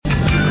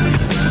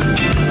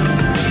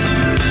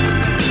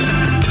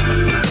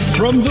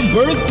from the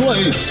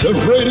birthplace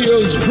of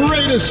radio's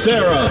greatest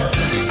era,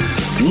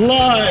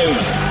 live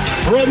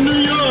from New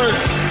York,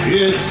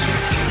 it's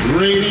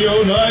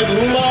Radio Night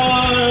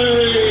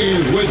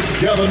Live with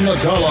Kevin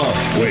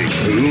McCullough. Wait,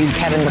 who?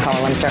 Kevin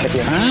McCullough, let me start with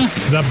you. Huh?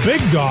 The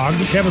big dog,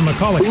 Kevin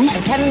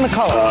McCullough. Kevin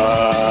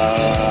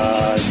McCullough.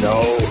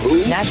 No.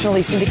 Who?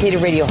 Nationally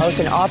syndicated radio host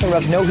and author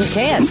of No He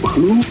Can't.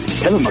 Who?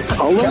 Kevin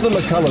McCullough? Kevin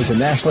McCullough is a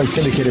nationally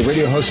syndicated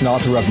radio host and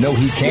author of No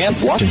He Can't.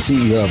 What? And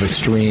CEO of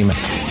Extreme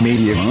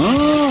Media.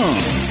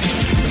 Oh.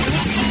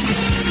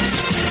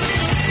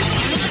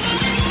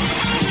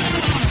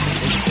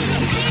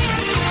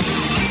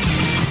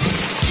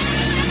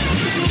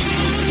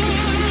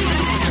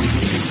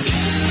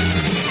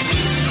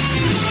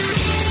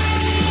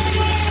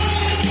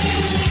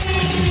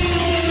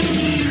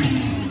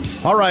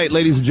 All right,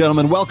 ladies and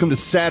gentlemen, welcome to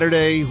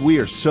Saturday. We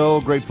are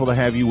so grateful to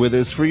have you with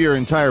us for your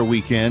entire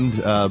weekend.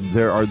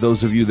 There are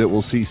those of you that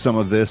will see some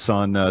of this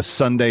on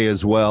Sunday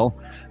as well.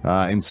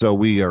 And so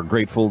we are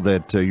grateful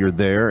that you're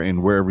there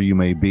and wherever you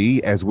may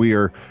be as we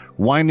are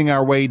winding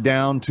our way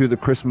down to the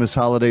Christmas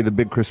holiday, the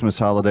big Christmas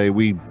holiday.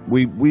 We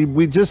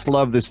just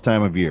love this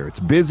time of year. It's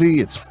busy.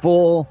 It's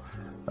full.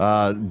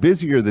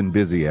 Busier than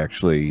busy,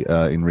 actually,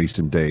 in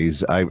recent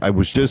days. I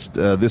was just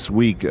this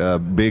week,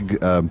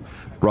 big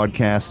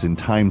broadcast in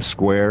Times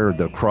Square,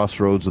 the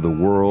crossroads of the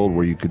world,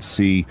 where you could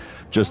see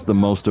just the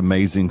most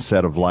amazing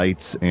set of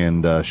lights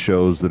and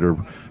shows that are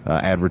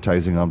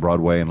advertising on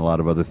Broadway and a lot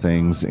of other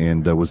things.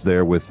 And was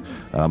there with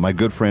my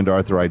good friend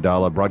Arthur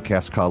Aidala,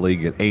 broadcast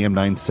colleague at AM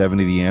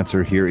 970 The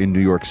Answer here in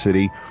New York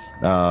City.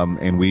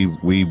 And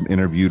we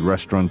interviewed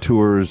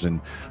restaurateurs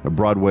and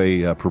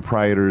Broadway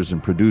proprietors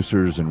and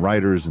producers and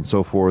writers and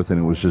so forth.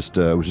 And it was just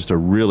a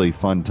really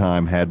fun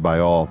time had by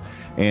all.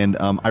 And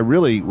I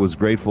really was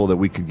grateful that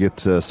we could get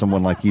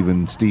someone like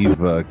even Steve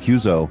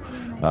Cuso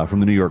from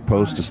the New York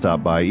Post to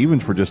stop by, even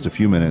for just a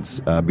few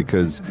minutes,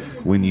 because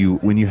when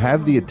you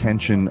have the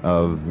attention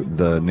of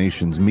the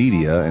nation's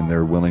media and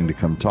they're willing to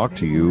come talk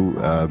to you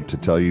to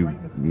tell you,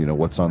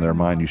 what's on their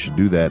mind, you should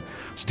do that.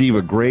 Steve,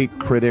 a great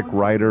critic,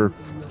 writer,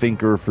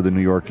 thinker for the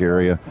New York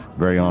area.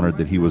 Very honored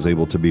that he was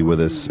able to be with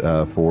us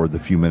for the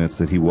few minutes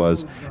that he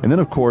was. And then,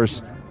 of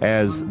course,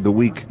 as the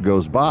week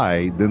goes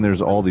by, then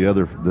there's all the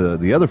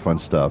other fun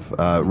stuff.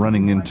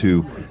 Running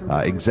into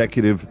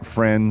executive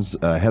friends,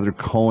 Heather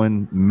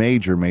Cohen,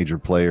 major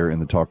player in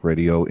the talk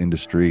radio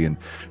industry, and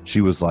she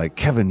was like,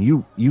 "Kevin,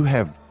 you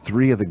have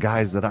three of the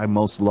guys that I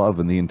most love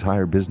in the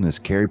entire business: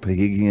 Carrie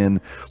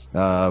Pahigian,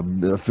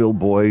 Phil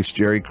Boyce,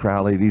 Jerry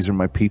Crowley. These are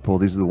my people.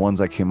 These are the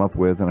ones I came up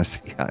with." And I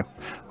said, "Yeah,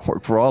 I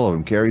work for all of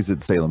them. Carrie's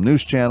at Salem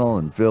News Channel,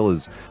 and Phil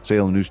is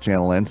Salem News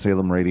Channel and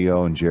Salem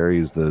Radio, and Jerry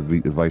is the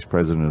vice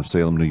president of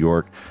Salem, New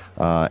York."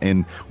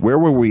 And where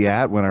were we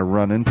at when I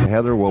run into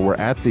Heather? Well, we're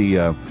at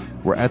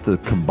the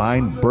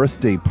combined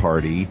birthday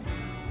party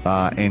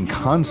and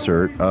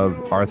concert of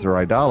Arthur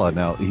Aidala.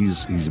 Now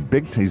he's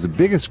the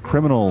biggest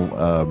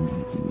criminal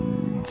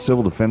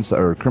civil defense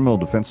or criminal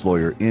defense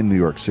lawyer in New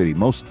York City,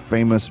 most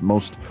famous,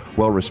 most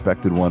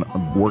well-respected one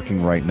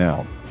working right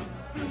now.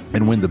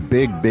 And when the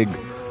big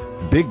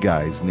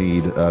guys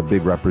need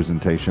big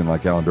representation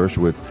like Alan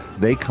Dershowitz,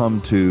 they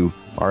come to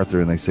Arthur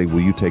and they say,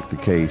 "Will you take the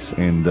case?"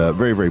 And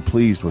very, very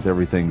pleased with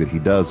everything that he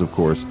does, of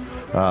course.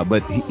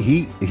 But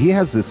he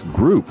has this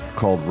group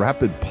called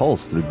Rapid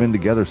Pulse that have been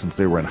together since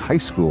they were in high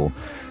school.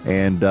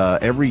 And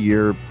every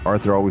year,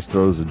 Arthur always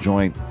throws a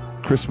joint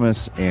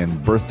Christmas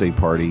and birthday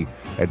party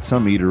at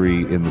some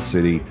eatery in the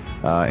city.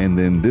 And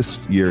then this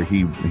year,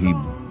 he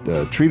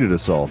treated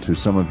us all to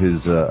some of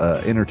his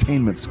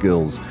entertainment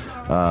skills.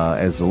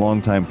 As a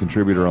longtime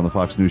contributor on the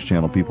Fox News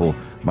Channel, people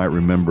might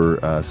remember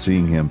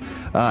seeing him,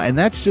 and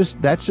that's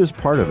just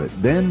part of it.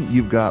 Then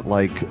you've got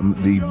like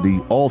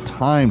the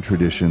all-time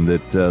tradition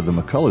that the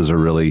McCulloughs are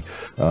really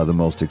the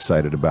most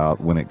excited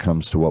about when it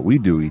comes to what we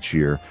do each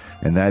year,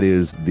 and that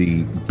is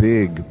the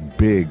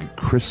big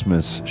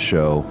Christmas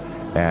show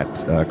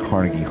at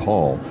Carnegie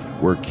Hall,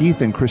 where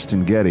Keith and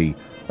Kristen Getty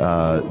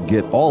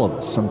get all of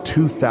us, some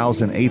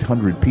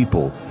 2,800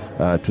 people,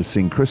 to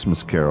sing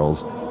Christmas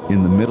carols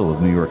in the middle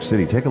of New York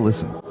City. Take a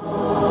listen.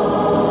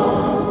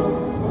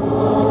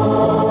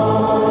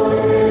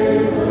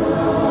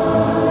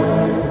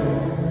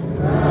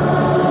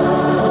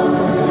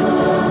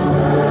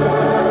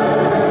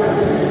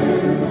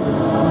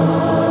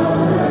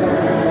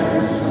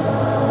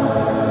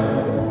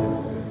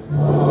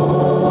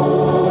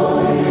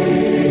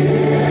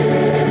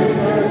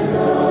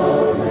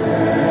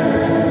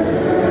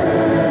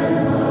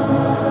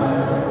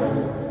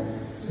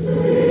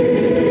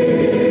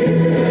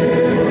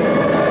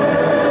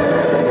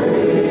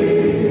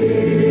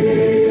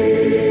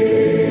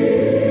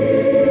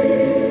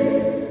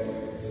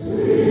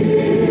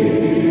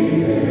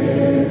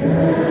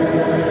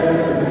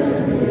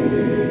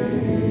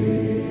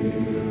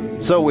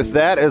 So with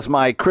that as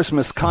my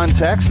Christmas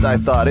context, I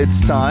thought it's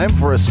time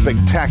for a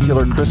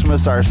spectacular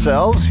Christmas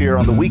ourselves here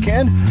on the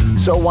weekend.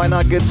 So why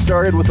not get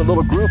started with a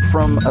little group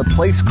from a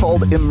place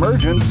called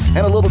Emergence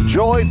and a little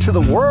joy to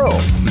the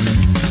world.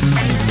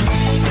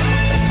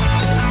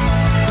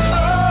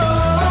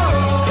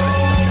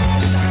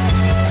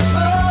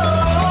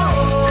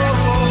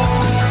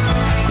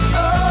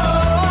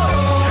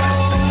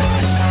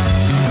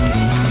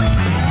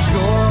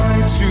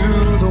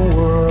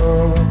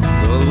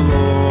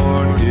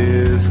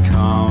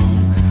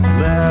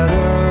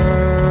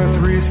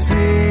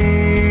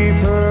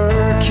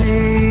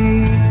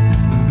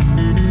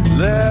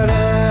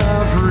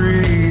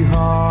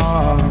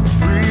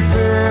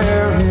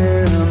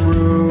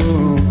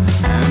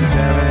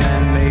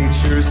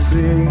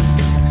 sing,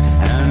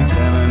 and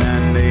heaven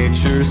and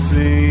nature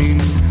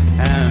sing,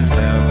 and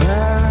heaven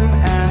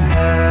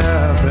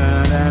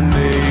and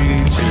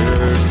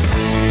nature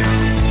sing.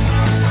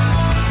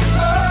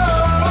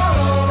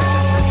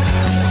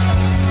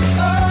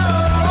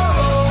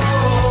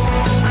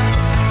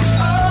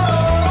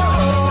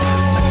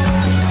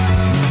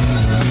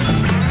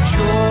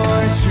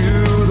 Joy to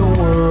the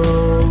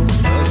world,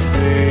 the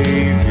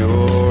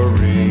Savior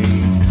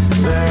reigns.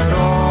 Let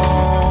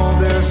all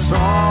their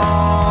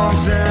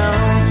songs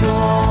employ,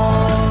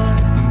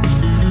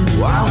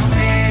 while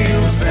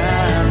fields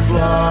and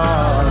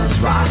floods,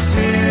 rocks,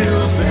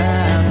 hills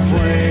and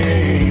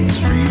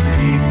plains,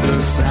 repeat the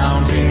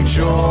sounding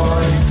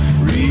joy,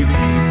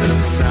 repeat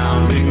the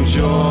sounding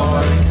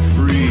joy,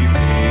 repeat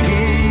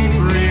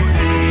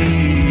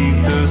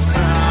the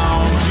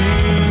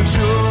sounding joy.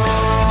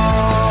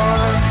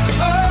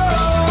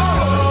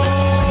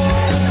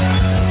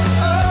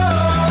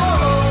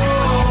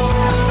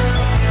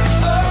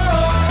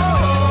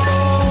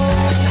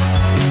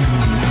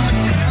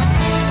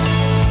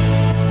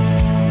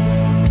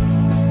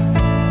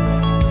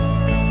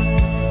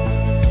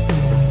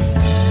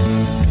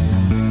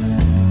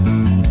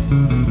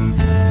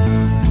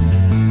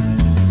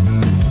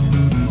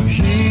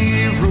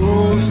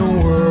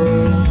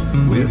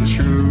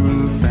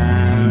 Truth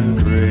and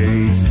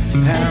grace,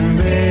 and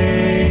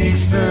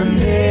makes the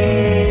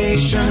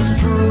nations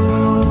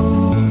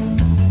prove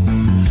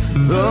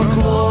the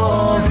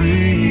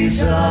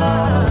glories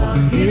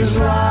of his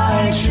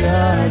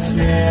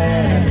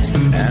righteousness,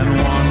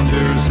 and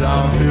wonders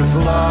of his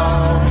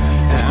love,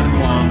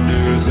 and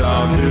wonders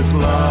of his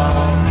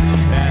love,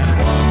 and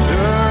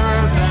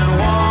wonders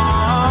of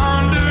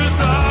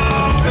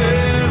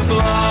his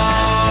love.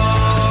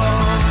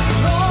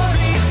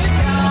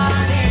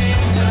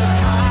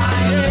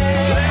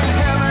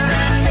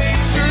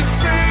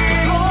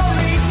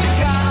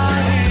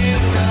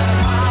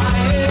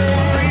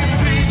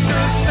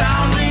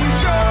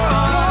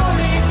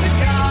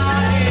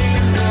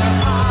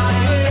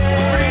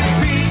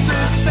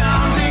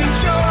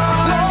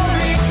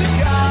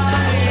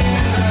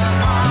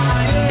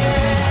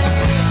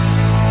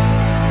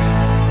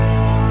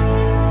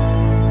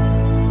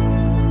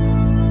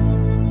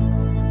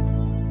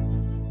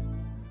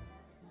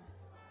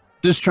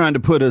 Just trying to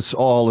put us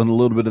all in a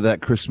little bit of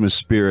that Christmas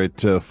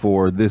spirit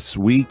for this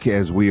week,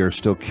 as we are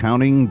still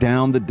counting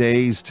down the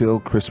days till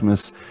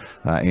Christmas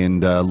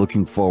and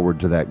looking forward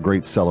to that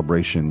great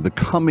celebration, the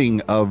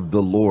coming of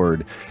the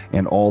Lord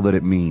and all that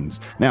it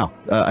means. Now,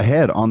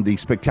 ahead on the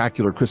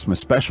spectacular Christmas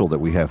special that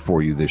we have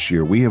for you this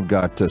year, we have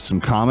got some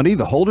comedy.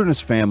 The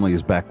Holderness family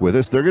is back with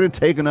us. They're going to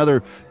take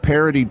another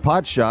parodied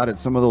pot shot at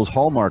some of those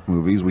Hallmark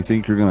movies. We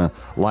think you're going to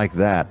like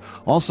that.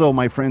 Also,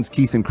 my friends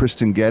Keith and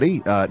Kristen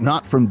Getty,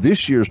 not from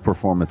this year's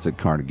performance at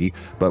Carnegie,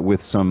 but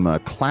with some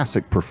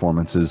classic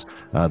performances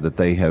that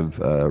they have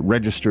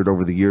registered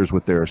over the years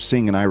with their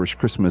Sing an Irish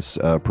Christmas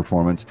performance.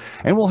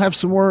 And we'll have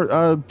some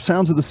more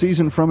sounds of the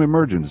season from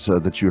Emergence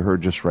that you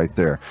heard just right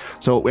there.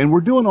 So, and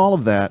we're doing all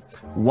of that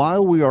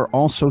while we are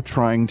also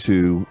trying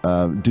to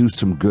do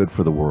some good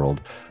for the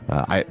world.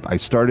 I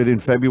started in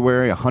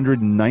February,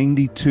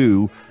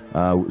 192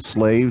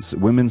 slaves,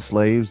 women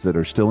slaves that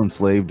are still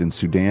enslaved in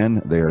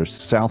Sudan. They are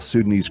South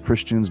Sudanese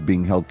Christians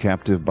being held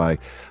captive by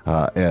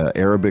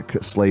Arabic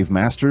slave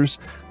masters.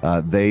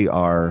 They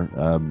are,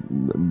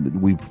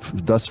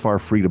 we've thus far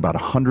freed about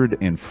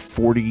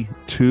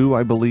 142,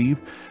 I believe,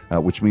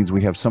 which means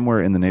we have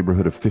somewhere in the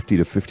neighborhood of 50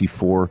 to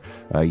 54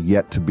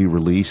 yet to be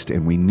released,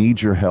 and we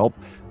need your help.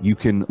 You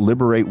can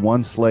liberate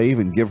one slave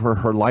and give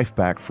her life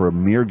back for a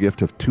mere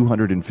gift of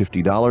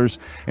 $250.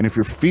 And if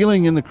you're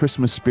feeling in the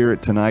Christmas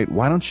spirit tonight,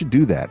 why don't you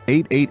do that?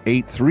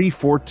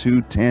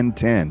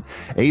 888-342-1010.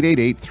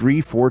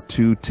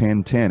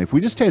 888-342-1010. If we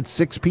just had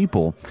 6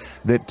 people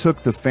that took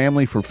the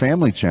Family for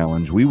Family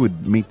Challenge, we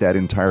would meet that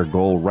entire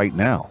goal right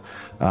now.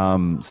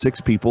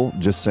 6 people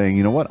just saying,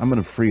 you know what, I'm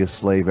going to free a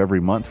slave every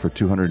month for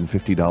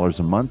 $250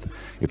 a month.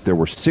 If there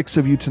were 6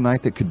 of you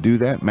tonight that could do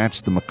that,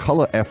 match the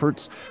McCullough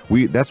efforts,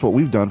 that's what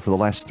we've done for the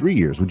last 3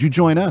 years. Would you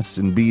join us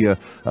and be a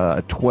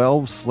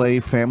 12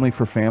 slave Family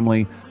for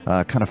Family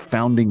kind of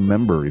founding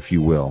member, if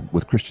you will,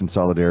 with Christian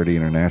Solidarity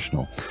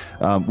International?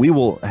 We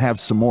will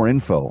have some more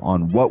info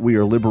on what we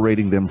are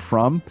liberating them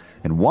from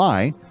and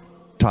why.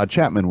 Todd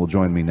Chapman will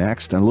join me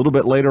next. And a little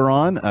bit later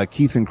on,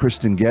 Keith and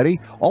Kristen Getty.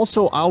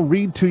 Also, I'll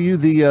read to you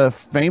the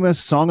famous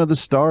Song of the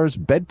Stars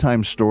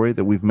bedtime story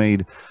that we've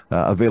made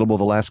available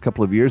the last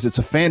couple of years. It's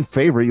a fan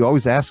favorite. You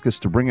always ask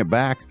us to bring it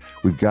back.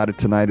 We've got it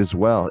tonight as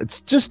well.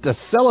 It's just a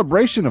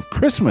celebration of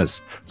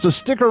Christmas. So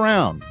stick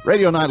around.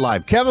 Radio Night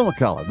Live. Kevin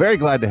McCullough, very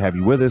glad to have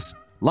you with us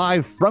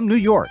live from New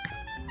York.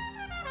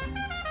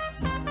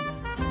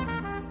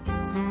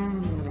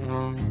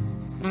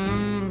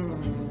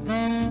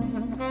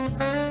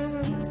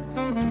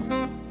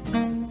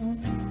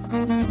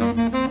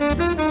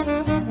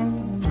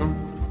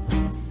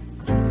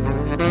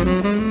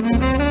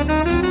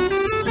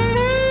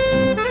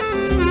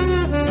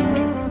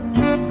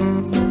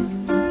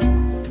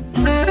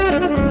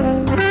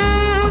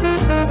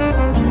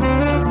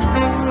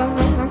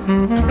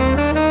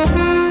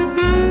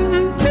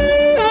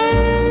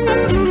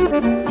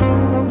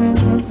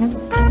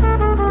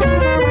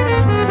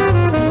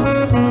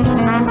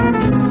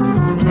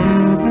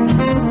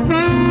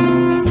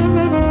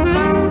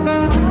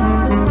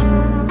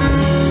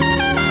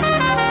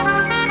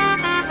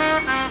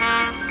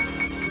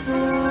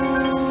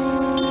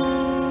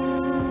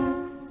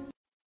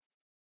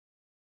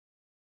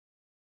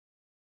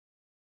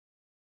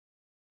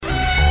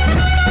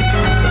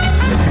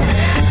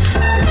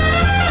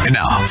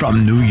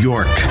 from New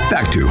York.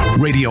 Back to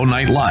Radio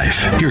Night Live.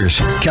 Here's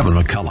Kevin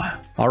McCullough.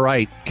 All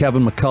right,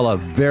 Kevin McCullough,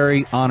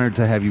 very honored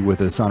to have you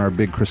with us on our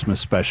big Christmas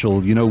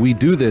special. You know, we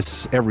do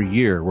this every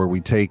year where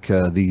we take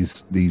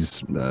these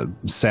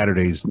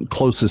Saturdays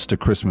closest to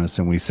Christmas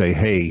and we say,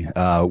 hey,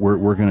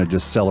 we're going to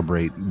just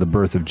celebrate the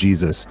birth of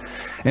Jesus.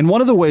 And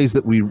one of the ways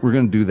that we're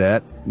going to do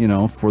that, you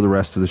know, for the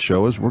rest of the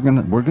show is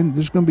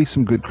there's going to be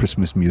some good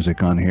Christmas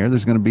music on here.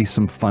 There's going to be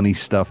some funny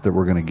stuff that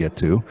we're going to get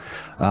to.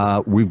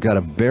 We've got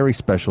a very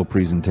special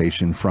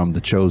presentation from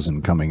The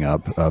Chosen coming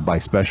up by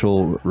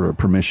special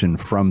permission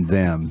from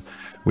them.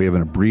 We have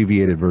an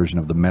abbreviated version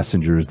of The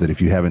Messengers that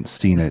if you haven't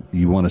seen it,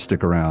 you want to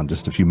stick around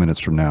just a few minutes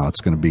from now.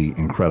 It's going to be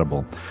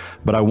incredible.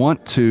 But I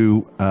want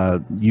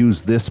to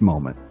use this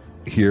moment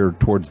here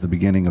towards the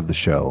beginning of the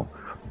show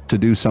to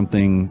do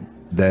something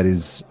that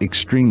is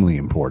extremely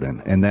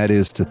important, and that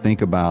is to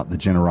think about the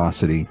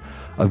generosity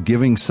of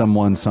giving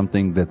someone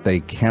something that they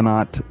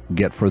cannot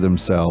get for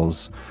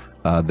themselves,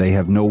 they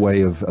have no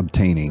way of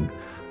obtaining,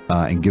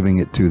 and giving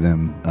it to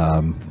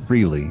them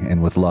freely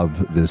and with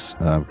love this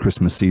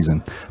Christmas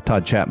season.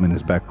 Todd Chapman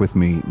is back with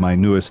me, my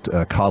newest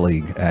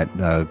colleague at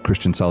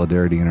Christian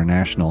Solidarity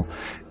International.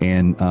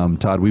 And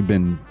Todd, we've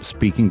been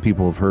speaking.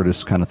 People have heard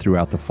us kind of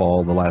throughout the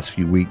fall, the last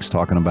few weeks,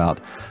 talking about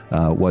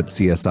what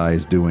CSI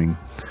is doing.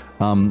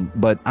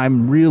 But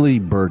I'm really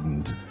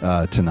burdened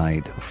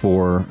tonight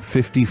for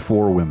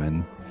 54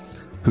 women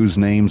whose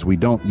names we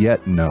don't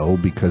yet know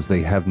because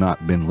they have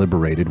not been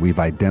liberated. We've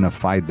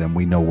identified them.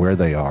 We know where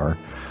they are.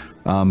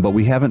 But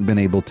we haven't been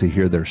able to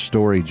hear their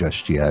story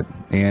just yet.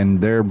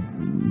 And their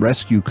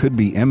rescue could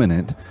be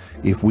imminent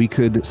if we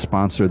could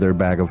sponsor their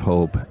bag of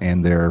hope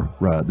and their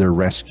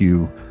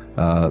rescue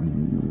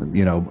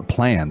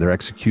plan, their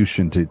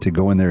execution to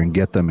go in there and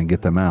get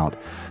them out.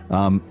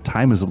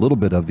 Time is a little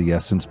bit of the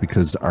essence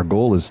because our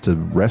goal is to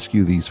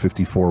rescue these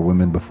 54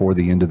 women before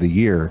the end of the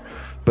year.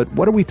 But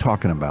what are we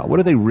talking about? What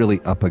are they really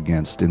up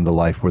against in the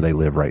life where they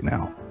live right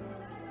now?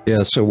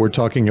 Yeah, so we're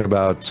talking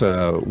about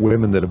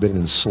women that have been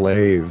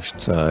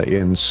enslaved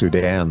in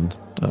Sudan,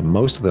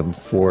 most of them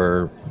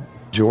for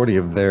majority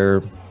of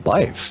their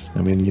life.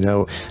 I mean, you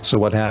know, so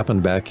what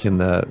happened back in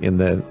the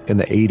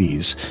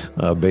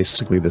 80s,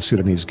 basically the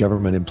Sudanese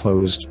government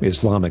imposed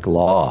Islamic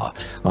law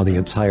on the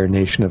entire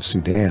nation of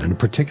Sudan,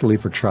 particularly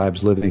for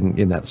tribes living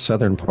in that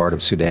southern part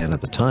of Sudan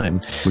at the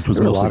time, which was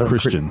mostly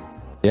Christian.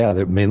 Yeah,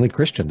 they're mainly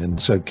Christian. And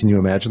so can you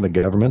imagine the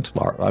government?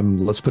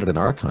 Let's put it in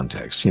our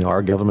context. You know,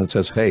 our government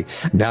says, hey,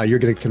 now you're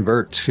going to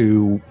convert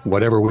to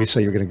whatever we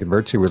say you're going to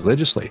convert to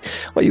religiously.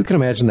 Well, you can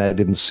imagine that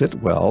didn't sit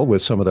well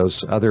with some of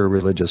those other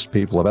religious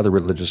people of other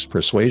religious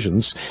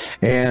persuasions.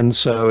 And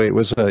so it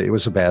was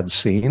a bad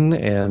scene,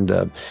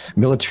 and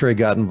military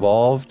got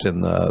involved,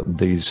 and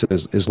these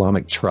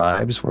Islamic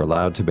tribes were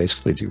allowed to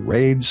basically do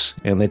raids,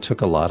 and they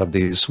took a lot of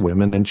these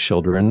women and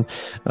children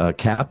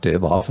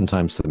captive.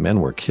 Oftentimes the men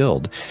were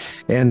killed.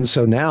 And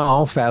so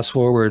now, fast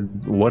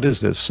forward, what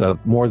is this?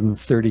 More than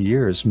 30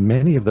 years,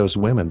 many of those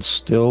women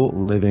still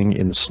living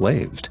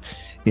enslaved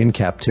in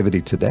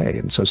captivity today.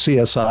 And so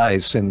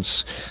CSI,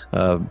 since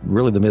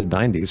really the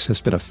mid-90s,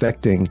 has been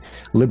affecting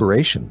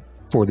liberation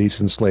for these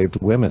enslaved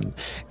women.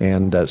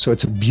 And so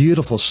it's a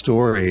beautiful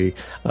story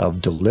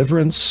of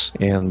deliverance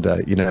and,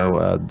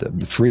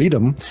 the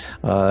freedom.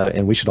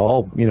 And we should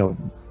all,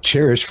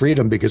 cherish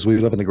freedom because we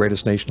live in the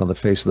greatest nation on the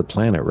face of the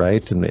planet,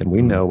 right? And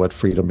we know what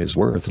freedom is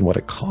worth and what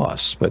it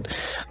costs. But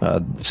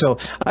so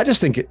I just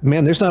think,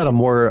 man, there's not a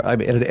more,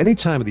 at any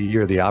time of the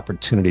year, the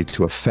opportunity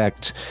to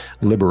affect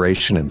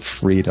liberation and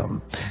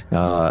freedom,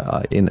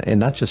 and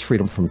not just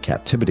freedom from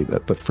captivity,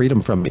 but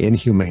freedom from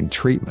inhumane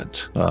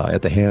treatment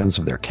at the hands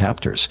of their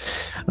captors.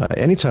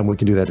 Anytime we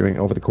can do that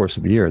over the course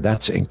of the year,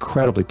 that's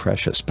incredibly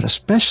precious. But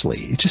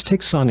especially, it just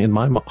takes on, in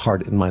my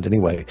heart and mind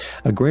anyway,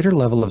 a greater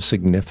level of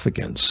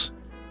significance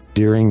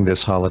during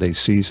this holiday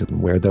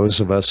season, where those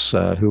of us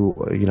who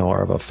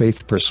are of a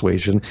faith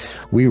persuasion,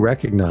 we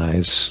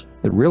recognize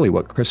that really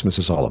what Christmas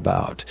is all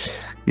about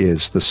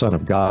is the Son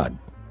of God,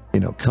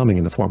 coming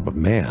in the form of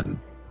man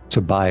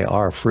to buy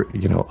our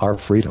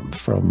freedom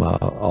from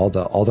all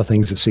the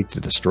things that seek to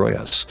destroy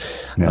us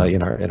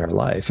in our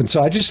life. And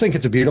so I just think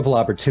it's a beautiful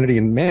opportunity.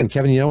 And man,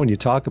 Kevin, when you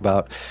talk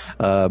about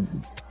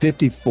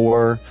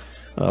 54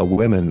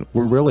 women,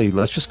 we're really,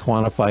 let's just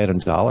quantify it in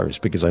dollars,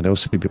 because I know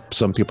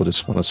some people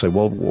just want to say,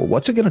 well,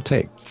 what's it going to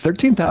take?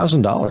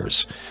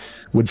 $13,000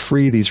 would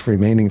free these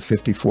remaining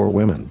 54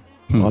 women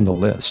on the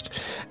list.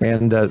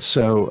 And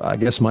so I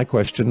guess my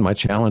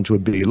challenge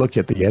would be, look,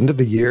 at the end of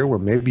the year where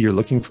maybe you're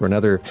looking for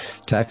another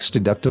tax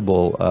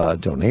deductible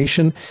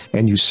donation,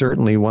 and you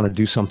certainly want to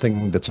do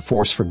something that's a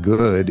force for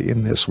good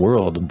in this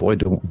world. And boy,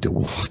 do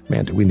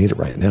we need it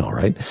right now,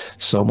 right?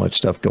 So much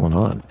stuff going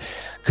on.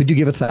 Could you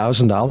give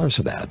 $1,000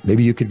 of that?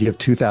 Maybe you could give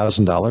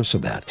 $2,000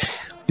 of that.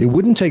 It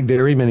wouldn't take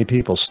very many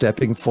people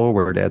stepping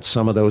forward at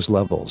some of those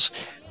levels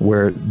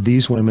where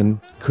these women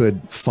could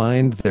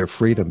find their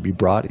freedom, be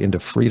brought into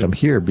freedom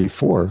here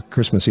before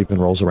Christmas even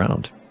rolls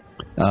around.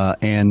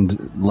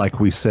 And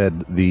like we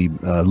said, the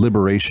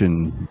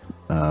liberation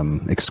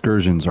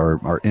excursions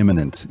are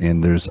imminent,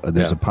 and there's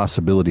a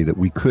possibility that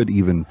we could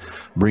even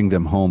bring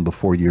them home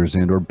before year's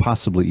end, or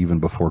possibly even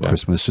before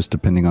Christmas, just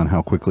depending on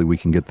how quickly we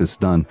can get this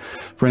done.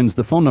 Friends,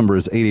 the phone number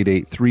is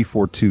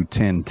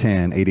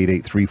 888-342-1010,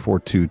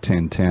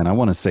 888-342-1010. I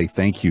want to say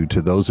thank you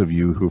to those of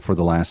you who, for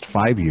the last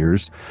 5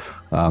 years,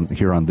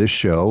 here on this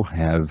show,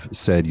 have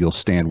said you'll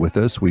stand with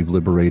us. We've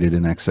liberated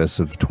in excess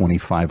of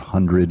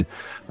 2,500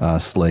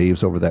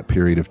 slaves over that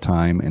period of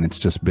time, and it's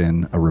just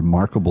been a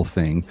remarkable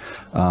thing.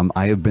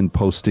 I have been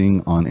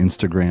posting on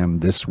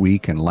Instagram this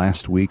week and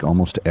last week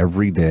almost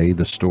every day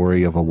the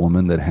story of a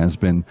woman that has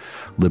been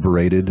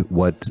liberated,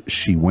 what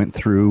she went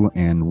through,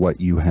 and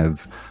what you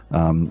have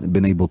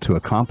been able to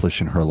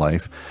accomplish in her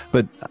life.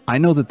 But I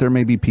know that there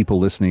may be people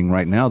listening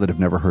right now that have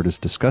never heard us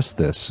discuss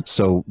this.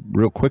 So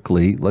real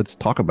quickly, let's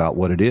talk about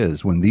what it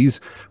is. When these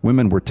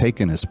women were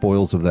taken as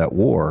spoils of that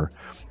war,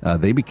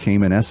 they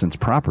became, in essence,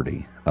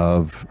 property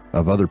of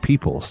other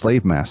people,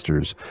 slave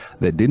masters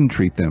that didn't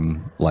treat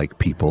them like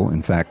people.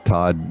 In fact,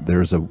 Todd,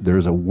 there's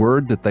a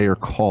word that they are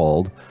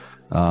called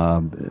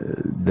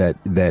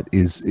that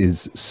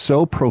is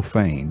so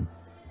profane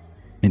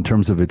in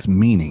terms of its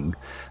meaning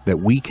that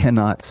we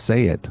cannot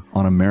say it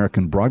on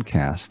American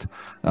broadcast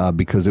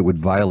because it would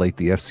violate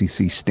the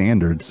FCC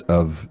standards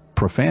of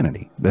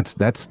profanity.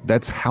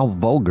 That's how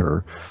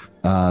vulgar.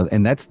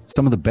 And that's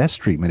some of the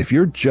best treatment. If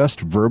you're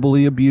just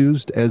verbally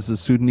abused as a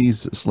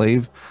Sudanese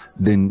slave,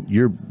 then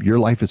your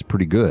life is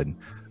pretty good,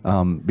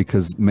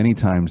 because many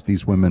times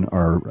these women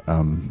are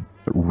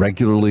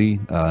regularly,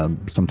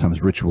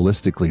 sometimes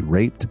ritualistically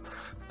raped.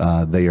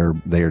 They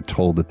are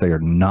told that they are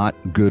not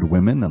good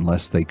women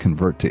unless they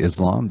convert to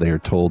Islam. They are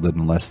told that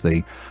unless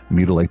they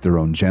mutilate their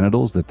own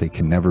genitals, that they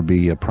can never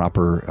be a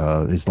proper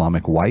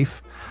Islamic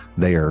wife.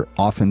 They are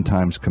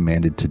oftentimes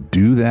commanded to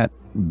do that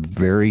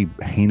very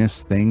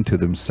heinous thing to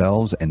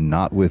themselves and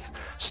not with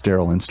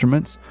sterile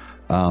instruments.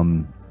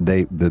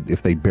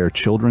 If they bear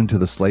children to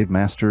the slave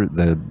master,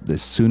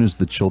 as soon as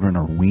the children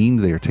are weaned,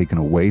 they are taken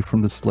away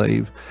from the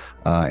slave,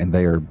 and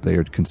they are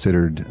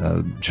considered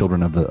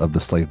children of the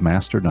slave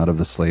master, not of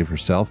the slave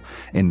herself.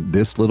 And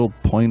this little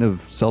point of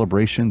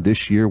celebration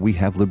this year, we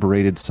have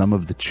liberated some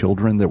of the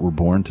children that were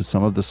born to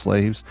some of the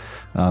slaves.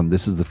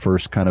 This is the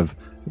first kind of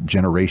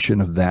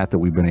generation of that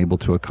we've been able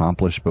to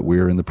accomplish, but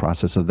we're in the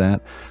process of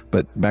that.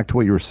 But back to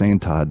what you were saying,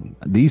 Todd,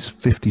 these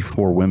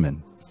 54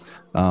 women,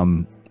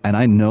 and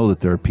I know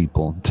that there are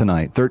people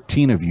tonight,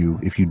 13 of you,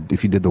 if you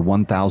did the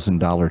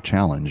 $1,000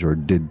 challenge or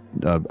did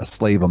a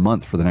slave a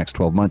month for the next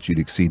 12 months, you'd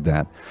exceed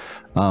that.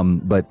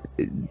 But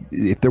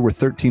if there were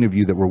 13 of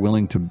you that were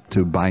willing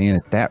to buy in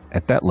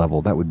at that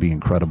level, that would be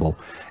incredible.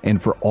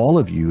 And for all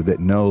of you that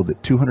know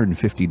that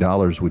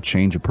 $250 would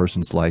change a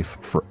person's life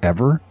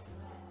forever,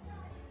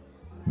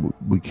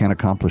 we can't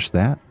accomplish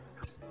that.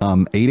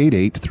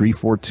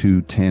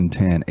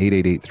 888-342-1010,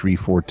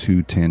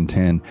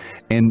 888-342-1010.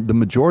 And the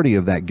majority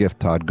of that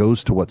gift, Todd,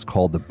 goes to what's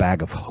called the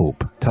Bag of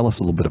Hope. Tell us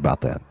a little bit about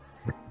that.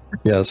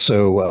 Yeah,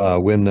 so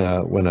when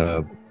a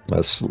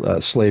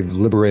slave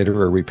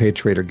liberator or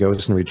repatriator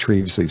goes and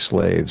retrieves these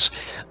slaves,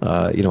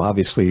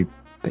 obviously,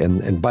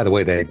 and by the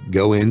way, they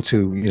go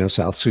into,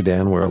 South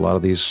Sudan, where a lot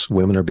of these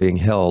women are being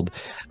held.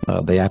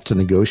 They have to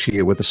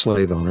negotiate with the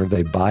slave owner.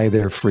 They buy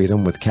their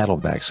freedom with cattle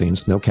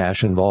vaccines. No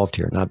cash involved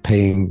here, not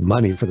paying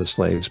money for the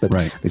slaves, but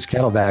these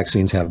cattle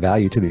vaccines have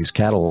value to these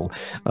cattle,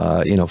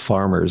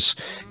 farmers.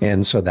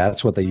 And so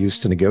that's what they use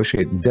to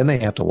negotiate. Then they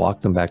have to walk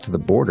them back to the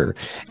border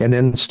and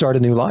then start a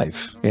new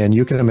life. And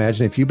you can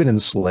imagine if you've been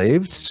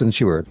enslaved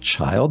since you were a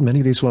child, many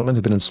of these women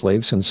have been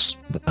enslaved since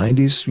the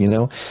 90s,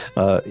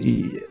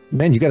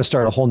 man, you got to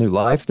start a whole new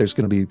life. There's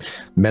going to be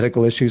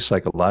medical issues,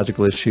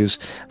 psychological issues.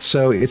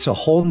 So it's a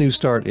whole new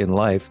start in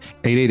life.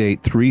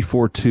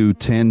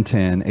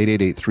 888-342-1010,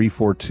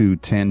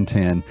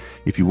 888-342-1010.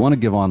 If you want to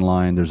give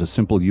online, there's a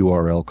simple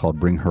URL called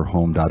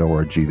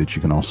bringherhome.org that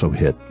you can also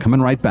hit. Coming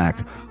right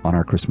back on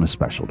our Christmas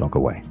special. Don't go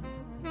away.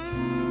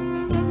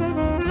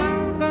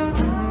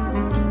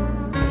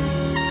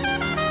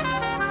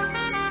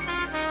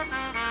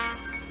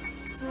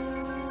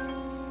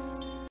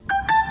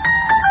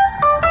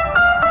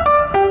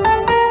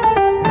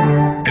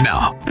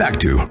 Back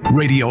to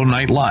Radio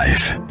Night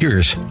Live.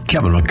 Here's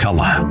Kevin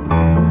McCullough.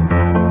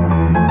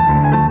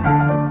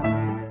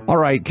 All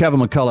right, Kevin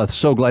McCullough,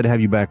 so glad to have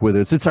you back with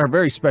us. It's our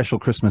very special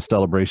Christmas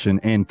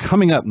celebration. And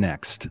coming up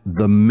next,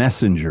 The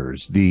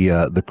Messengers.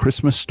 The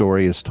Christmas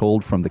story is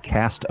told from the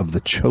cast of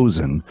The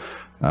Chosen.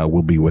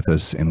 Will be with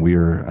us, and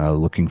we're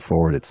looking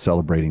forward at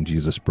celebrating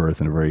Jesus'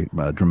 birth in a very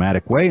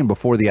dramatic way. And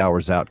before the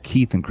hour's out,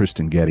 Keith and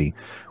Kristen Getty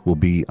will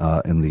be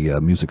in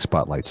the Music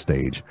Spotlight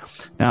stage.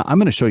 Now, I'm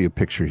going to show you a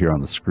picture here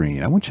on the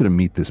screen. I want you to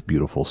meet this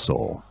beautiful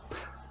soul.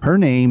 Her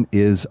name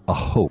is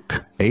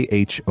Ahok,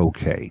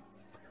 A-H-O-K.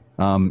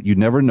 You'd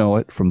never know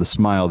it from the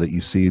smile that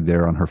you see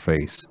there on her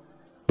face.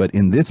 But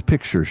in this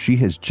picture, she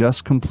has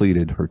just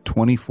completed her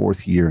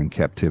 24th year in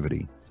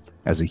captivity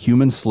as a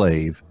human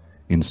slave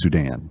in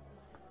Sudan.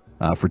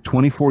 For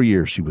 24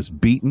 years, she was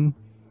beaten,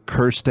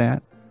 cursed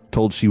at,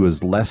 told she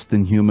was less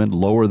than human,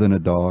 lower than a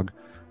dog.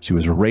 She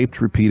was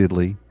raped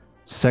repeatedly,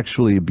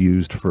 sexually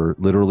abused for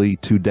literally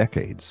 2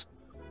 decades.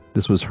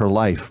 This was her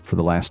life for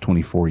the last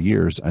 24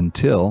 years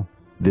until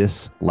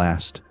this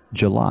last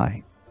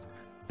July.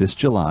 This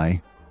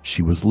July,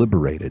 she was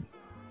liberated.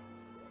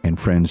 And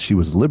friends, she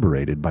was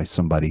liberated by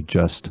somebody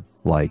just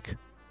like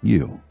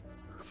you.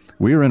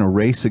 We are in a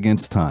race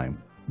against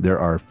time. There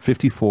are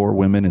 54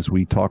 women, as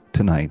we talk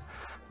tonight,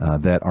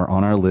 that are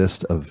on our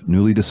list of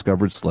newly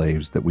discovered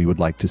slaves that we would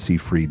like to see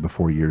freed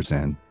before year's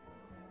end.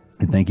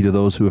 And thank you to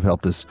those who have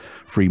helped us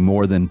free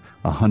more than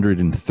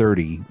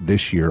 130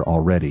 this year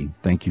already.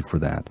 Thank you for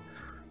that.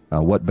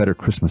 What better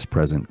Christmas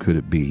present could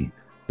it be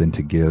than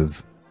to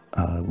give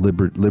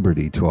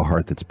liberty to a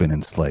heart that's been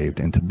enslaved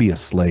and to be a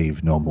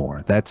slave no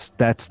more? That's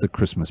the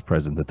Christmas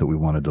present that we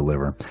want to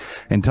deliver.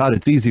 And Todd,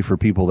 it's easy for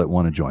people that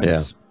want to join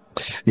us.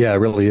 Yeah, it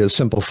really is.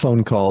 Simple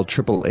phone call,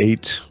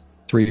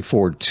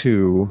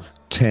 888-342-1010,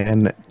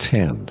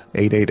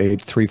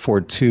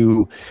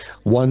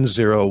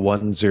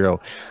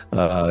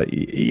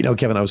 888-342-1010.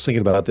 Kevin, I was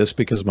thinking about this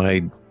because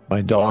my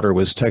daughter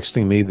was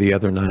texting me the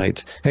other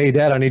night. Hey,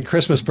 Dad, I need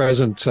Christmas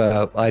present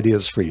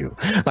ideas for you.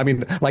 I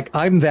mean, like,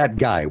 I'm that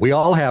guy. We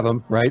all have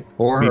them, right?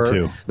 Or Me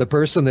too. The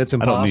person that's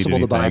impossible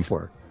to buy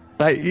for.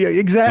 Right? Yeah,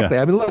 exactly.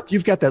 Yeah. I mean, look,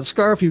 you've got that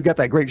scarf, you've got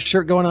that great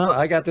shirt going on.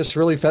 I got this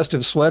really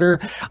festive sweater.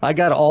 I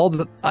got all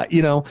the,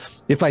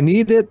 if I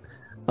need it,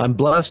 I'm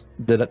blessed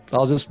that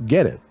I'll just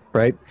get it.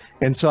 Right.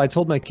 And so I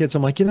told my kids,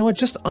 I'm like, you know what,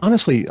 just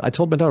honestly, I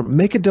told my daughter,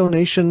 make a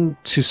donation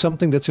to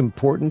something that's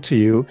important to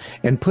you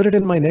and put it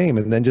in my name,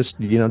 and then just,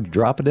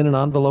 drop it in an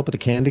envelope with a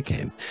candy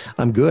cane.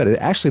 I'm good.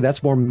 Actually,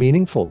 that's more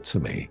meaningful to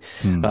me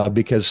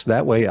because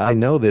that way I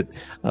know that,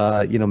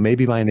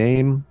 maybe my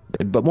name,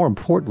 but more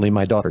importantly,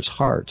 my daughter's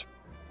heart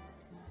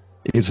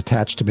is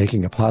attached to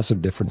making a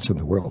positive difference in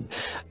the world.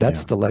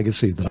 That's the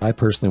legacy that I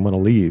personally want to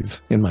leave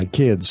in my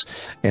kids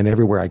and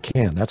everywhere I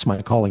can. That's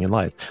my calling in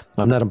life.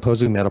 I'm not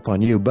imposing that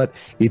upon you, but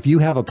if you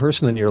have a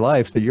person in your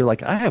life that you're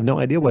like, I have no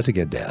idea what to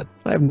get Dad,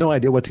 I have no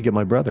idea what to get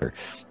my brother,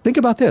 think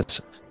about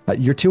this.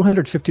 Your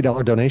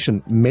 $250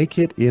 donation, make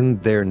it in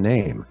their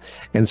name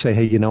and say,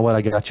 hey, you know what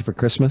I got you for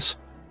Christmas?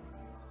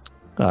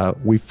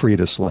 We freed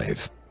a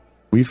slave.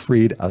 We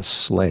freed a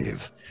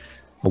slave.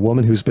 A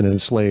woman who's been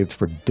enslaved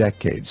for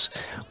decades.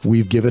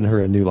 We've given her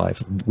a new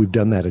life. We've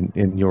done that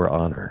in your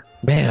honor.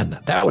 Man,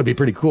 that would be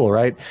pretty cool,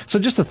 right? So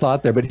just a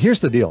thought there, but here's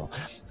the deal.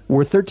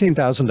 We're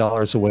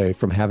 $13,000 away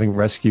from having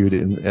rescued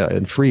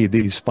and freed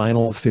these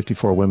final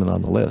 54 women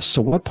on the list.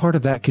 So what part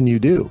of that can you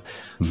do?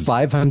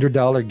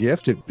 $500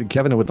 gift?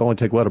 Kevin, it would only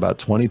take, about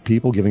 20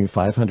 people giving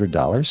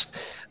 $500?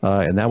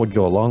 And that would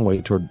go a long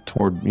way toward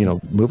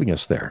moving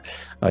us there.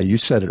 You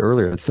said it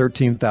earlier,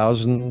 13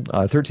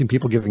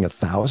 people giving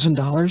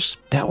 $1,000,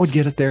 that would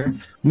get it there.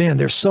 Man,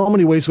 there's so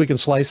many ways we can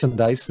slice and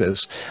dice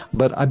this,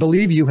 but I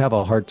believe you have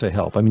a heart to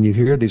help. I mean, you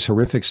hear these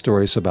horrific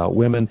stories about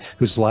women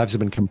whose lives have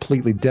been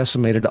completely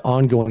decimated,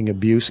 ongoing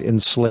abuse,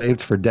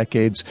 enslaved for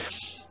decades.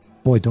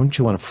 Boy, don't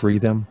you want to free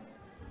them?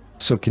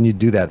 So can you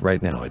do that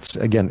right now? It's,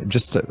 again,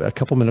 just a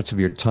couple minutes of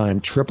your time,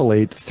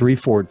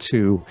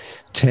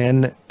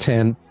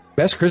 888-342-1010.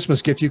 Best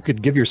Christmas gift you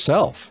could give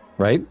yourself,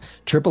 right?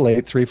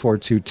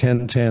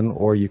 888-342-1010,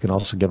 or you can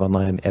also give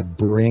online at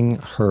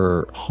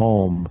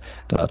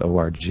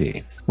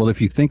bringherhome.org. Well,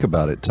 if you think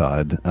about it,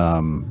 Todd,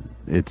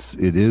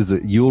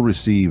 you'll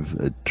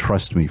receive,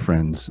 trust me,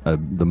 friends,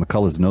 the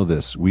McCulloughs know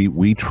this.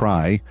 We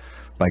try,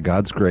 by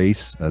God's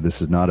grace,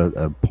 this is not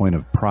a point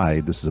of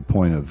pride, this is a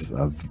point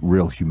of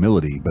real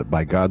humility, but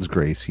by God's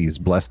grace, he's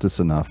blessed us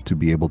enough to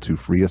be able to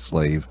free a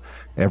slave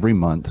every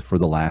month for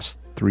the last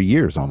 3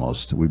 years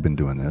almost. We've been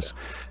doing this.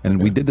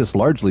 And we did this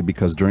largely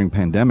because during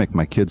pandemic,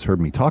 my kids heard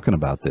me talking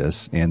about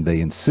this and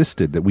they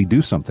insisted that we do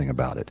something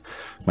about it.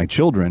 My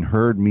children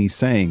heard me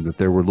saying that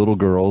there were little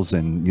girls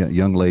and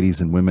young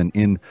ladies and women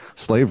in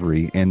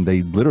slavery, and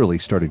they literally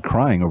started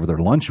crying over their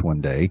lunch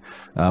one day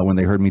when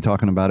they heard me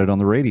talking about it on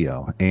the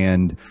radio.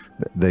 And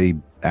they,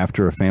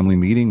 after a family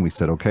meeting, we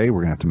said, okay,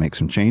 we're gonna have to make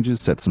some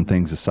changes, set some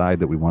things aside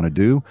that we want to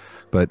do,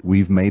 but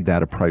we've made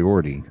that a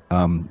priority.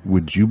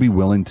 Would you be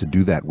willing to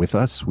do that with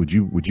us? Would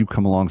you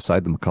come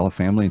alongside the McCullough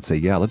family and say,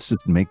 yeah, let's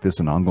just make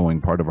this an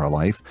ongoing part of our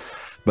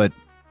life? But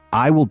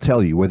I will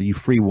tell you, whether you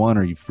free one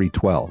or you free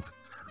 12,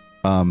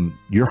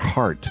 your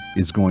heart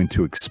is going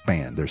to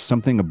expand. There's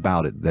something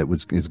about it that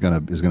is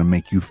going to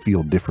make you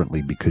feel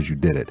differently because you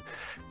did it.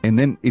 And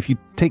then if you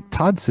take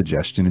Todd's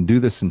suggestion and do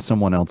this in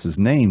someone else's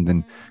name,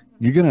 then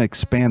you're going to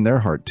expand their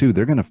heart too.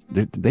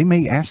 They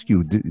may ask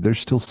you, there's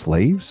still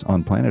slaves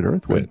on planet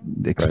Earth? Right.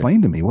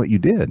 Explain to me what you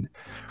did.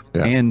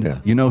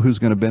 Yeah, you know who's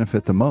going to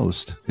benefit the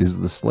most is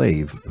the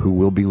slave who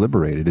will be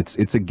liberated.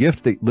 It's a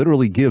gift that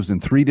literally gives in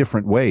 3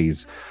 different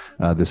ways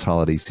this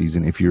holiday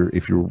season if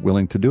you're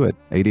willing to do it.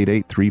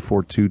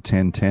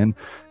 888-342-1010,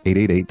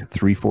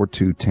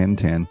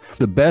 888-342-1010.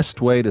 The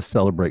best way to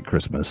celebrate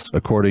Christmas,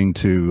 according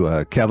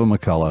to Kevin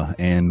McCullough,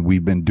 and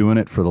we've been doing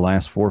it for the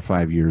last 4 or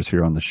 5 years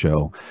here on the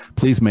show.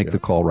 Please make the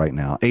call right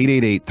now.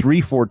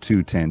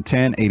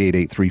 888-342-1010,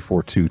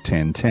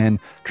 888-342-1010,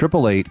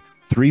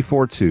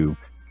 888-342-1010.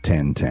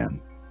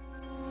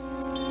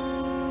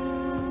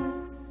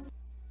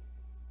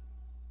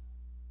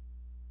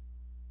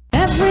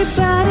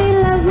 Everybody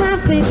loves my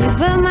baby,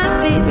 but my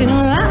baby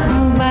don't love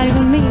nobody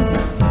but me.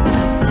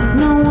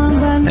 No one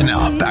but me. And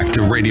now back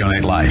to Radio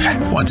Night Live.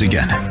 Once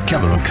again,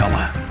 Kevin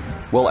McCullough.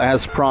 Well,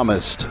 as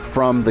promised,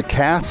 from the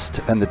cast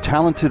and the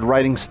talented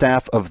writing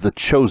staff of The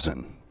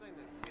Chosen,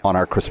 on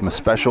our Christmas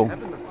special,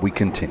 we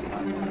continue.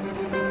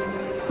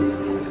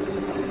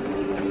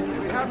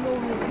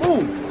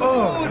 Move!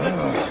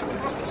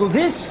 So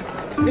this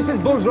is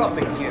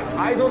bullropping here.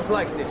 I don't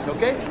like this,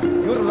 okay?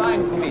 You're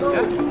lying to me,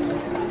 huh?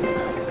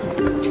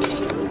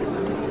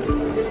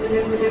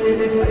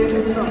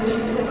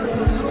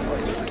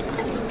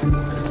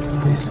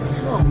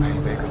 Oh, my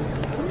baby.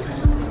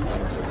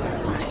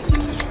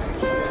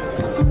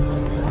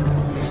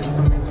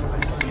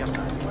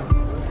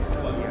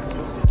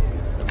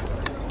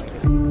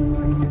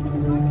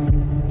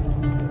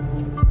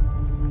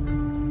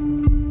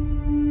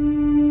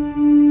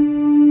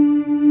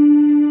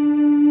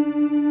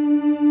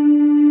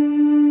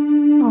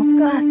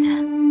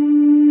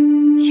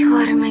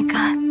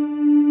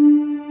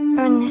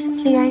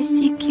 Earnestly I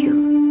seek you.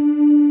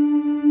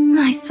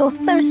 My soul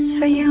thirsts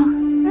for you.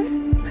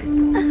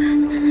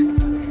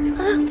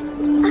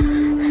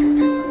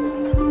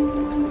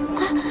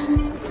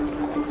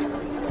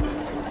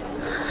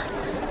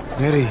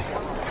 Mary.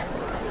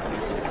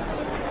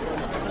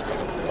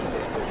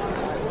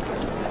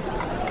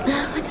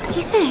 What did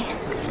he say?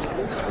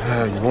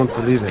 You won't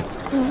believe it.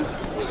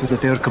 See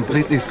that they are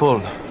completely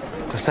full.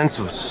 The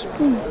census.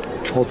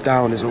 Whole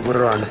town is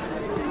overrun.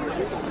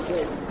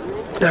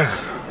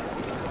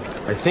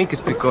 I think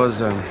it's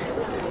because,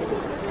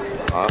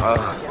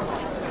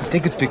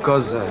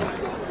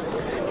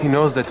 he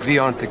knows that we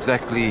aren't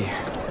exactly...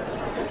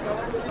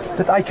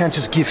 that I can't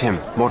just give him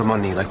more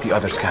money like the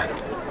others can.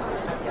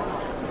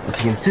 But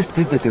he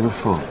insisted that they were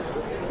full.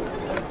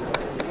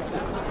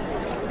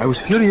 I was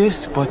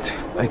furious, but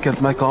I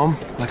kept my calm,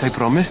 like I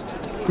promised.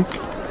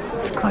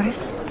 Of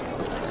course.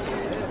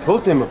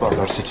 Told him about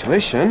our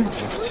situation,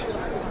 but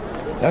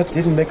that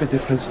didn't make a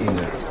difference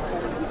either.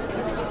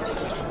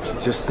 He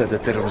just said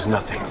that there was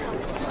nothing.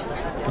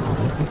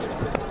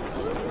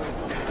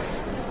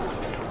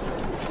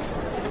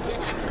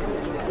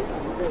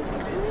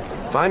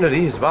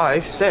 Finally, his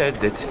wife said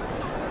that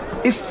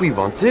if we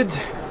wanted,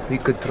 we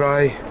could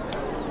try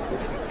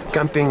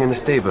camping in the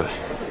stable.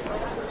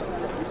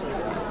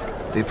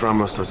 They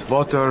promised us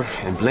water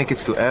and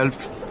blankets to help,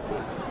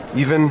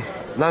 even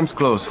lamb's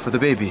clothes for the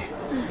baby.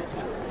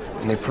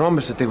 And they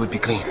promised that they would be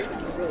clean.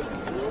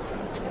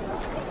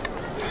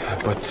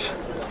 But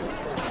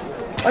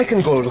I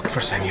can go look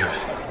for Samuel.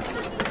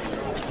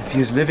 If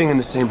he is living in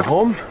the same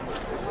home,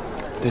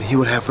 then he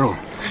will have room.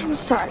 I'm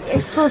sorry, I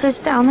slowed us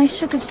down. I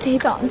should have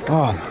stayed on.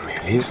 Oh, no,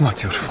 really, it's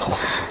not your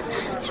fault.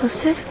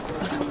 Joseph?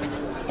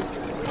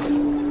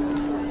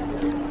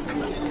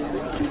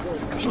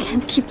 We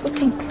can't keep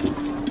looking.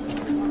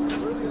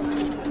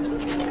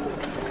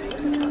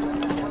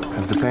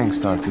 Have the bang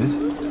started?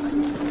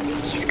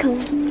 He's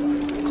coming.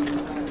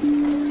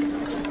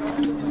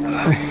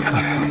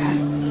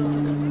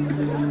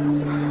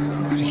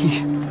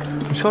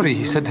 I'm sorry,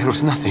 he said there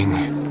was nothing.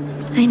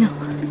 I know.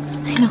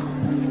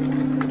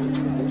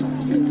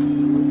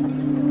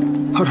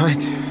 All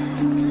right.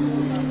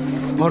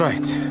 All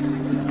right.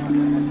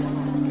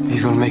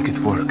 We will make it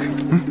work.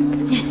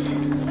 Yes.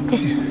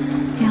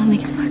 We'll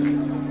make it work.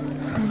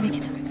 We'll make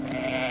it work.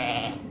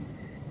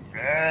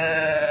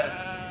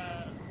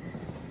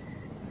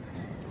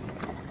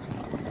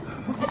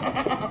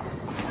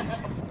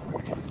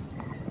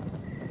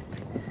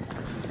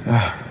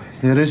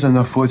 There is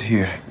enough wood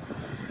here.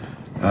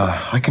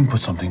 I can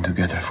put something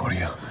together for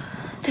you.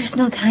 There's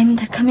no time.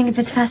 They're coming a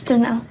bit faster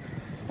now.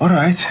 All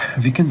right,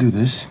 we can do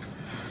this.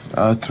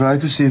 Try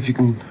to see if you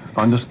can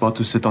find a spot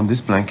to sit on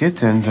this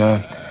blanket, and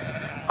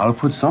I'll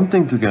put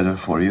something together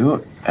for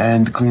you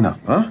and clean up,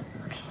 huh?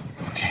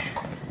 Okay.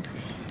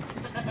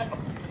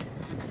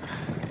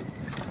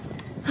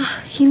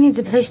 He needs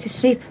a place to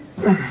sleep.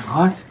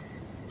 What?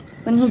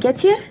 When he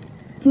gets here,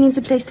 he needs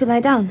a place to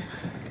lie down.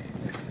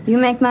 You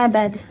make my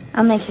bed,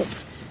 I'll make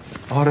his.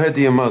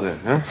 Already a mother,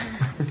 huh?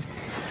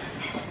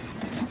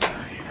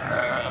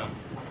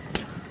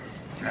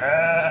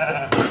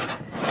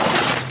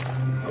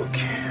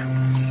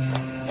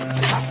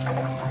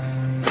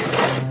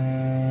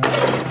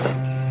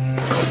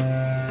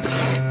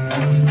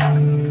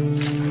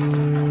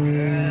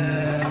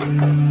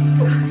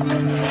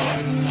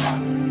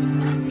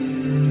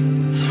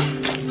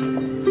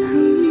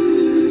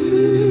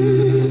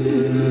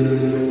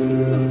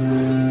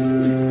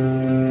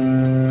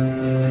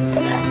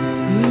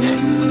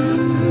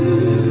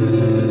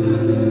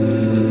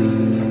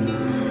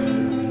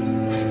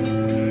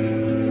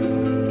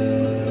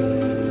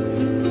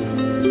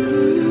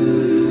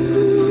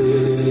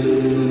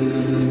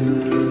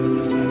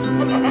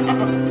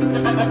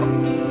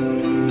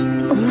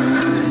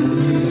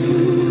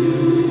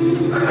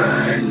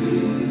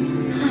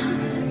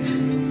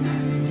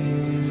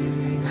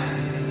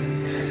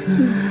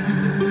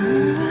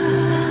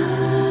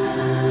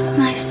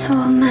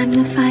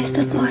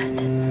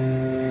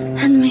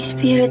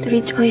 spirit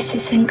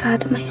rejoices in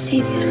God my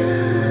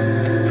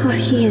Savior, for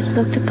he has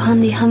looked upon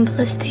the humble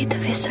estate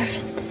of his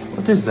servant.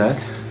 What is that?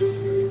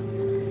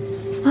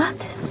 What?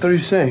 What are you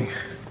saying?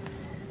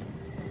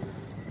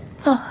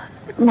 Oh,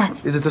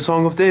 nothing. Is it a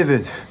song of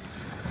David?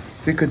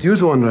 We could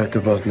use one right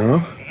about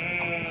now.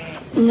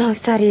 No,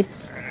 sorry,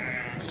 it's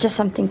just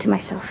something to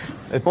myself.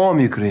 A poem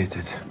you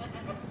created.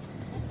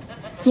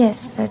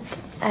 Yes, but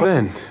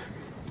When?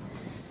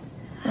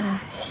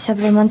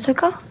 Several months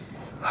ago.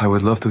 I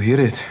would love to hear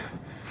it.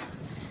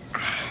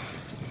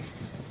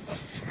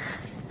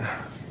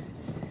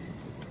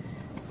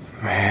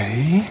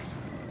 Mary?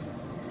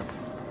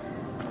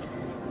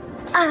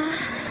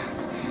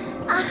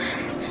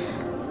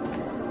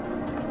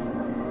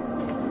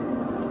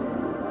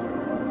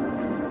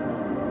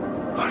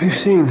 Are you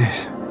seeing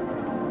this?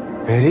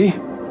 Mary?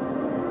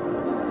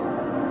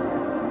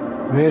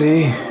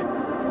 Mary?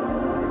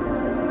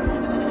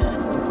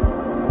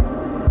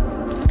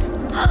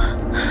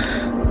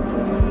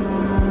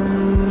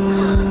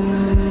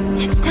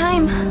 It's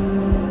time.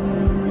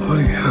 Oh,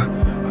 yeah.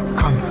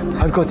 Come,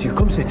 I've got you.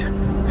 Come sit.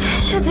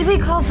 Should we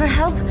call for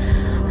help?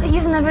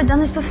 You've never done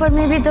this before.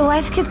 Maybe the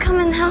wife could come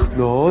and help.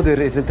 No, there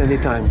isn't any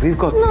time. We've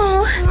got this.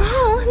 No,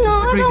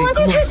 I don't want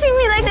you to see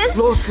me like this.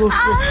 Slow.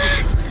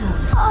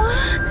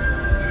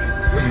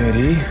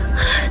 Mary,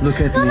 look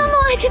at me. No,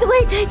 I can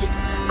wait. I just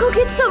go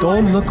get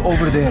someone. Don't look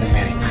over there,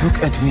 Mary. Look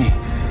at me.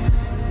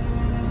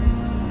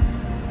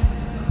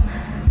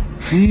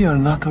 We are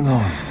not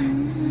alone.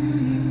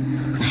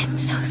 I'm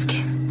so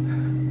scared.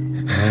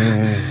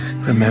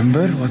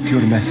 Remember what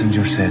your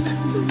messenger said.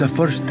 The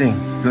first thing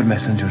your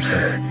messenger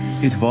said.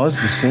 It was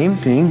the same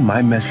thing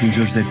my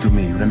messenger said to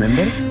me.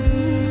 Remember?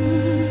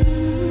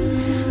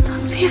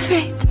 Don't be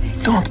afraid.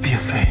 Don't be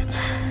afraid.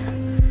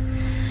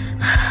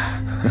 I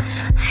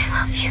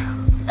love you.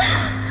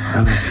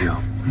 I love you.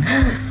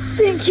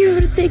 Thank you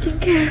for taking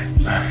care of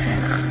me.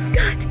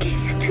 God gave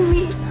you to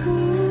me.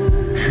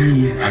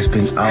 He has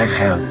been our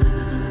help.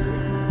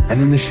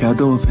 And in the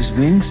shadow of his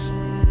wings,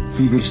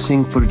 we will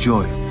sing for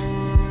joy.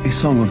 A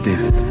song of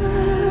David.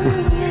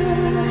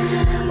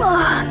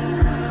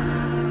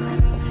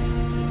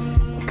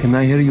 Can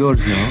I hear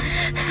yours now?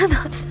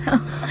 Not now.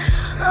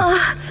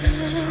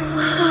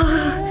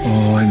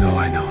 Oh,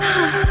 I know.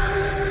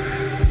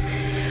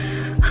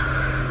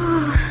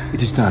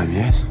 It is time,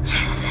 yes?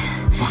 Yes.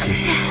 Okay.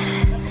 Yes.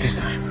 It is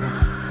time.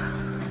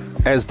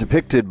 As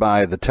depicted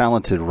by the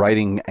talented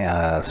writing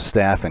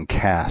staff and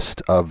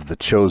cast of The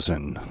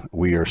Chosen,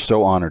 we are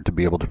so honored to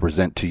be able to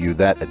present to you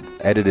that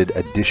edited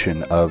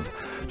edition of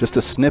just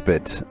a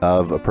snippet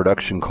of a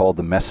production called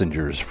The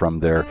Messengers from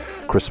their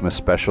Christmas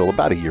special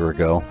about a year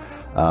ago,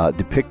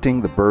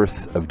 depicting the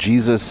birth of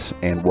Jesus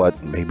and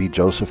what maybe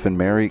Joseph and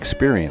Mary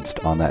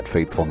experienced on that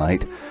fateful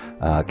night.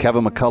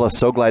 Kevin McCullough,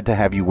 so glad to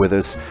have you with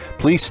us.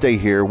 Please stay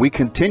here. We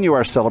continue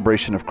our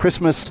celebration of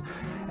Christmas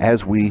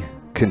as we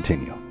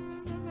continue.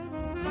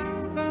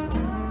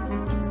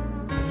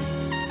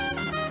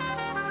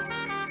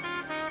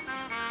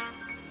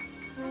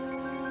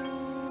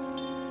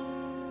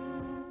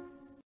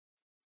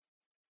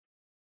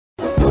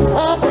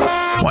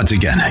 Once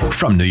again,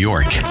 from New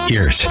York,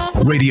 here's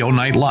Radio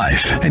Night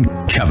Live and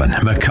Kevin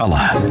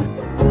McCullough.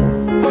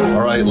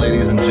 All right,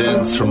 ladies and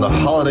gents, from the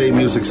Holiday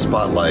Music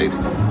Spotlight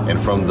and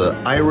from the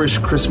Irish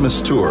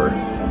Christmas Tour,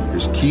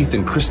 here's Keith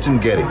and Kristen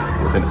Getty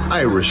with an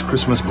Irish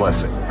Christmas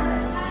blessing.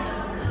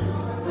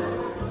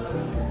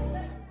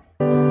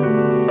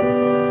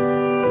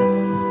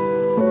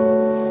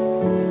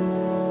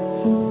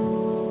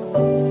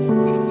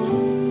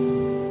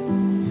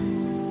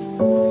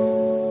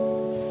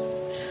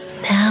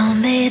 Now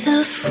may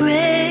the fragrance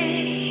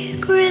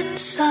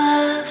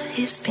of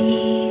his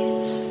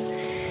peace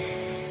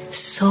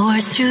soar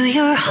through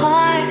your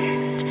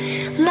heart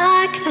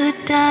like the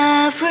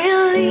dove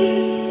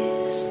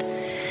released.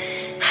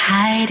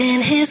 Hide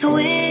in his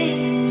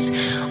wings,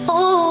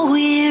 oh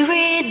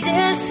weary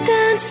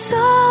distant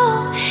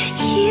soul.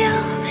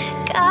 He'll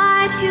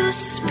guide your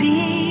spirit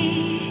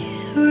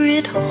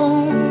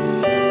home.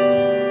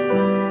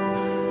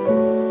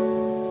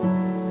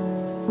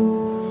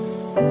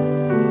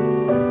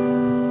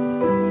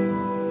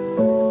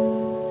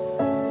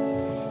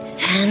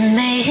 And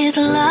may his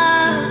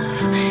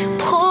love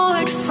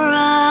poured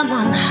from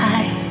on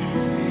high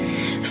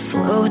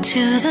flow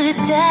to the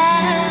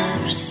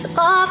depths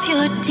of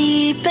your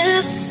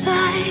deepest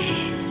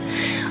sight.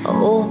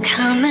 Oh,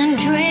 come and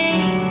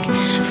drink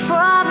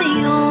from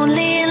the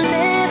only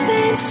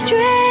living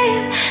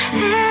stream,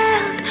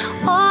 and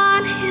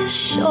on his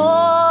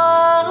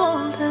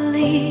shoulder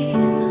lean.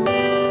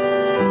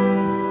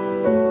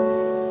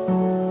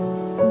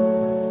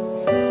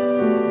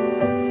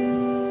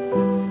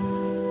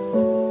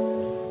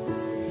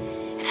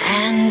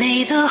 And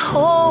may the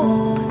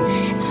hope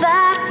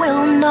that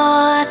will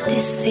not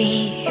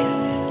deceive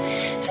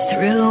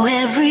through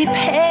every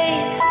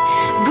pain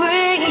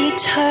bring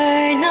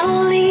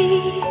eternal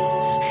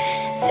ease.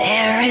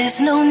 There is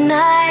no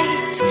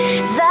night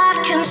that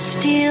can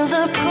steal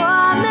the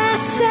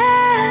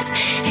promises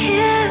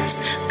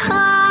his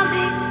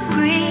coming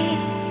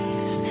brings.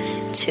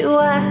 to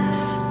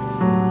us.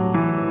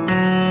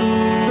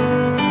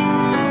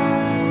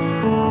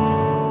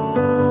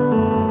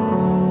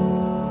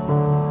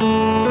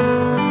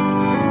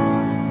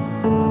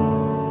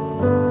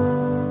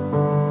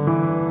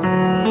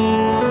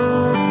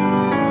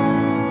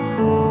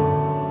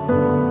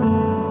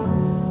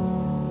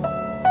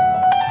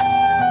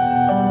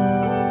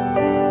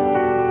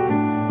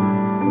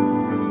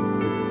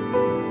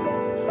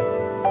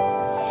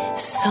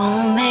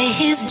 So may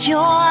his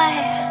joy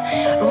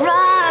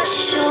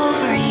rush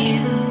over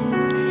you,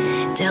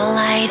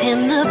 delight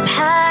in the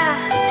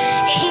path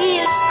he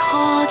has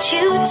called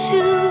you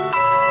to.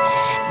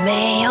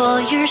 May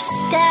all your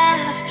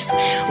steps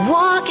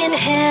walk in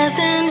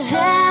heaven's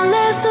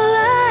endless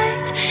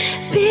light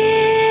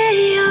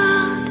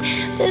beyond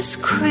this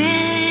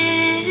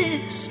Christmas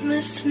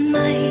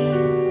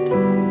night.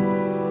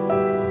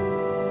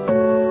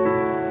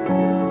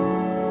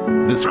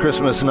 This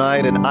Christmas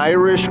night, an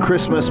Irish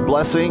Christmas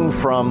blessing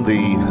from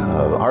the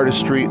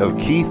artistry of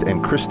Keith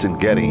and Kristen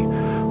Getty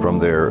from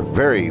their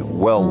very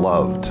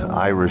well-loved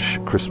Irish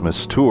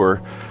Christmas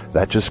tour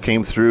that just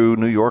came through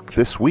New York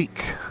this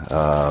week.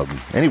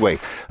 Anyway,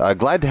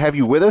 glad to have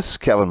you with us.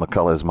 Kevin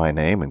McCullough is my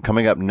name, and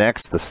coming up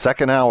next, the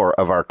second hour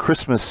of our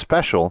Christmas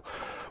special.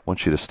 I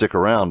want you to stick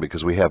around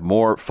because we have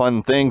more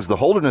fun things. The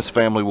Holderness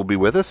family will be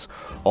with us.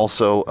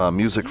 Also,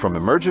 music from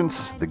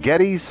Emergence, the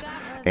Gettys,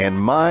 and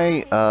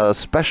my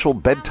special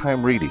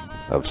bedtime reading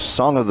of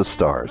Song of the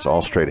Stars,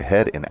 all straight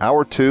ahead in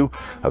hour 2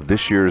 of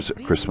this year's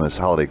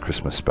holiday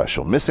Christmas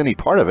special. Miss any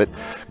part of it,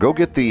 go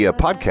get the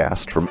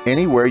podcast from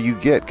anywhere you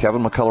get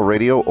Kevin McCullough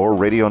Radio or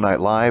Radio Night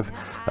Live.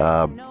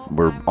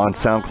 We're on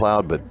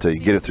SoundCloud, but you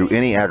get it through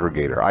any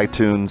aggregator,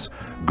 iTunes,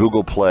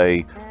 Google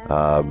Play,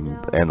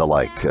 and the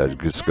like.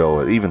 Just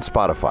go, even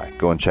Spotify.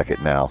 Go and check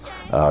it now.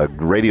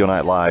 Radio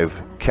Night Live,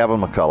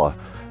 Kevin McCullough.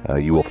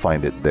 You will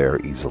find it there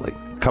easily.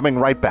 Coming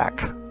right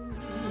back